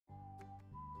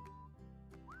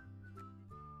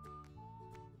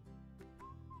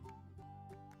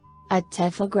A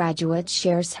TEFL graduate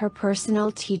shares her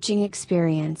personal teaching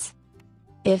experience.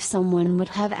 If someone would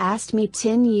have asked me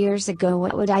 10 years ago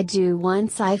what would I do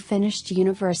once I finished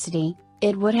university,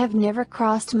 it would have never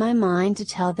crossed my mind to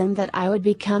tell them that I would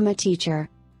become a teacher.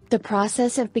 The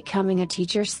process of becoming a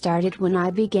teacher started when I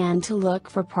began to look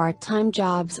for part-time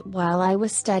jobs while I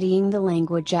was studying the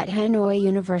language at Hanoi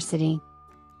University.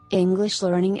 English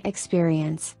learning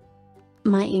experience.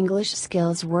 My English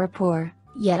skills were poor,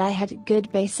 yet I had good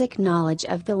basic knowledge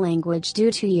of the language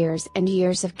due to years and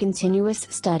years of continuous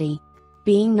study.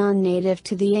 Being non-native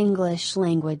to the English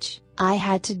language, I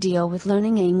had to deal with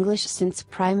learning English since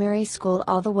primary school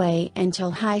all the way until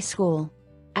high school.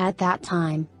 At that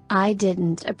time, I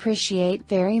didn't appreciate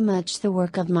very much the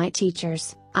work of my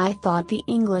teachers. I thought the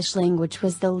English language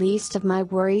was the least of my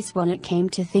worries when it came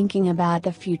to thinking about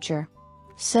the future.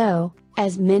 So,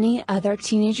 as many other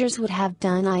teenagers would have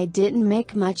done, I didn't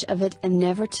make much of it and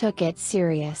never took it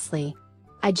seriously.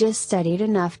 I just studied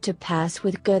enough to pass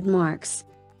with good marks.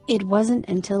 It wasn't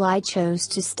until I chose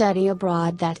to study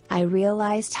abroad that I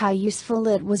realized how useful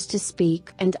it was to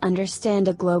speak and understand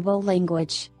a global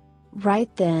language. Right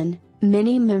then,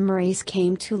 many memories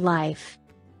came to life.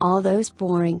 All those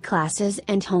boring classes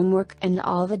and homework and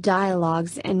all the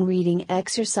dialogues and reading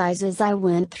exercises I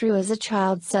went through as a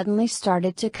child suddenly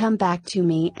started to come back to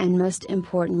me, and most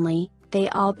importantly, they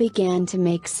all began to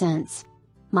make sense.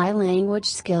 My language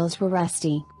skills were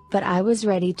rusty, but I was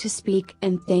ready to speak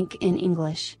and think in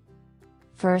English.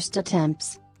 First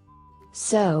attempts.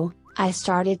 So, I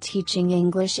started teaching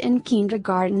English in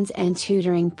kindergartens and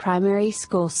tutoring primary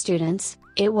school students.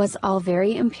 It was all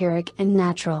very empiric and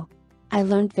natural. I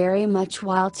learned very much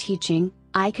while teaching.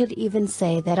 I could even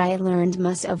say that I learned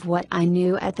most of what I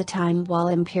knew at the time while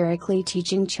empirically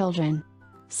teaching children.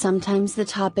 Sometimes the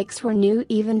topics were new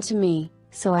even to me,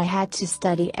 so I had to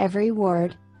study every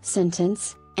word,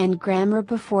 sentence, and grammar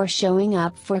before showing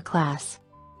up for class.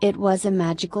 It was a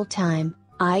magical time.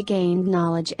 I gained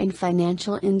knowledge and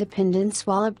financial independence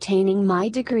while obtaining my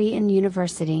degree in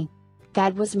university.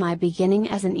 That was my beginning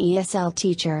as an ESL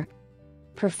teacher.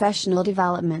 Professional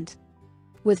development.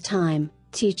 With time,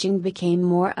 teaching became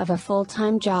more of a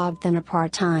full-time job than a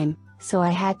part-time, so I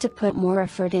had to put more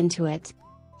effort into it.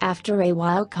 After a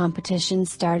while, competition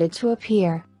started to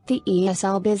appear, the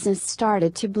ESL business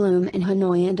started to bloom in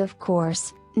Hanoi, and of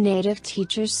course, native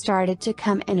teachers started to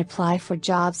come and apply for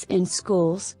jobs in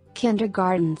schools,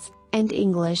 kindergartens, and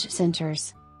English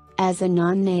centers. As a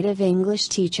non-native English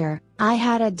teacher, I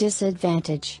had a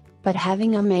disadvantage, but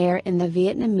having a major in the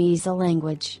Vietnamese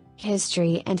language,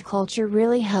 history and culture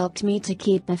really helped me to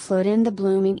keep afloat in the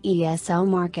blooming ESL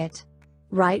market.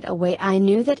 Right away I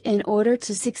knew that in order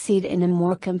to succeed in a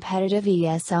more competitive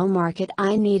ESL market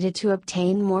I needed to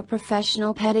obtain more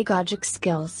professional pedagogic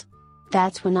skills.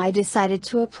 That's when I decided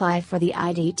to apply for the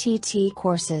ITTT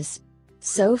courses.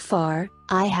 So far,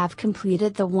 I have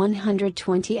completed the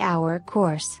 120-hour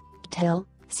course, TEFL,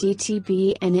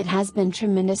 CTB, and it has been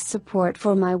tremendous support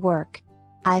for my work.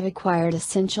 I've acquired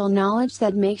essential knowledge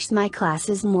that makes my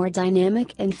classes more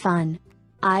dynamic and fun.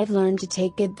 I've learned to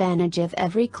take advantage of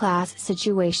every class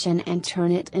situation and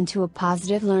turn it into a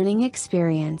positive learning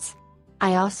experience.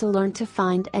 I also learned to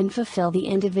find and fulfill the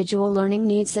individual learning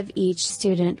needs of each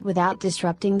student without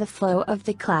disrupting the flow of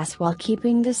the class while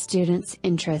keeping the students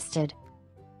interested.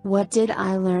 What did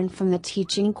I learn from the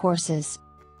teaching courses?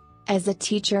 As a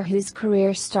teacher whose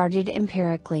career started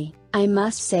empirically, I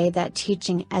must say that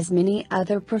teaching, as many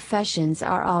other professions,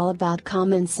 are all about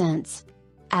common sense.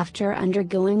 After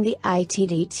undergoing the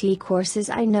ITTT courses,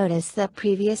 I noticed that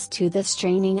previous to this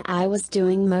training I was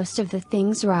doing most of the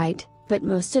things right, but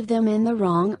most of them in the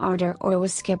wrong order, or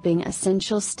was skipping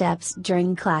essential steps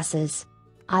during classes.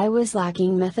 I was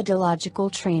lacking methodological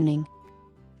training.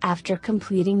 After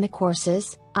completing the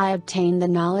courses, I obtained the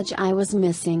knowledge I was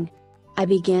missing. I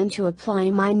began to apply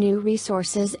my new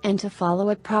resources and to follow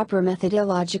a proper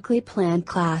methodologically planned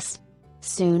class.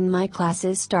 Soon my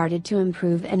classes started to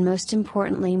improve, and most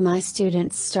importantly my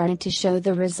students started to show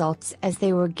the results as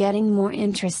they were getting more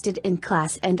interested in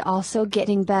class and also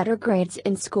getting better grades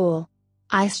in school.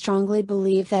 I strongly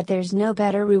believe that there's no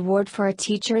better reward for a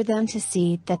teacher than to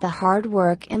see that the hard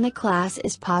work in the class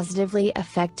is positively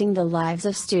affecting the lives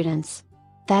of students.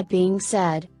 That being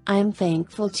said, I am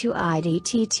thankful to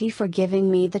ITTT for giving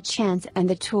me the chance and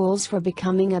the tools for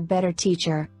becoming a better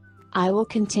teacher. I will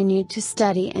continue to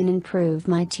study and improve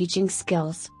my teaching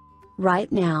skills. Right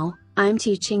now, I'm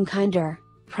teaching kinder,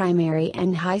 primary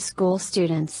and high school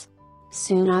students.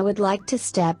 Soon I would like to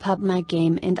step up my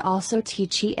game and also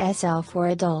teach ESL for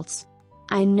adults.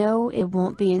 I know it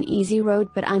won't be an easy road,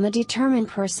 but I'm a determined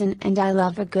person and I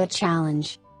love a good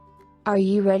challenge. Are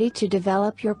you ready to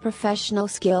develop your professional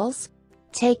skills?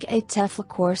 Take a TEFL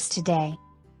course today.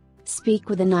 Speak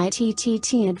with an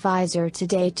ITTT advisor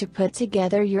today to put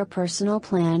together your personal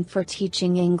plan for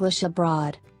teaching English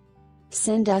abroad.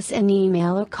 Send us an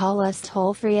email or call us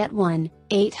toll-free at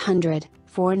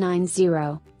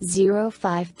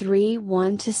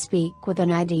 1-800-490-0531 to speak with an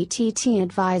ITTT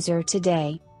advisor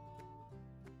today.